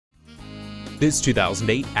This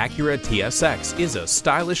 2008 Acura TSX is a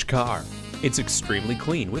stylish car. It's extremely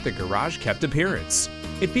clean with a garage-kept appearance.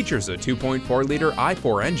 It features a 2.4-liter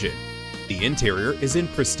I4 engine. The interior is in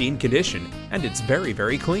pristine condition and it's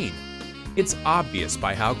very clean. It's obvious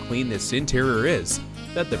by how clean this interior is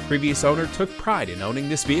that the previous owner took pride in owning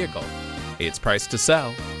this vehicle. It's priced to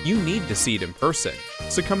sell. You need to see it in person,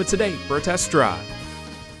 so come in today for a test drive.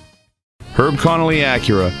 Herb Connolly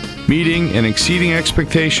Acura, meeting and exceeding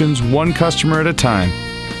expectations one customer at a time.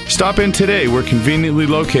 Stop in today. We're conveniently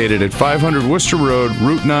located at 500 Worcester Road,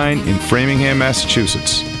 Route 9 in Framingham,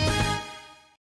 Massachusetts.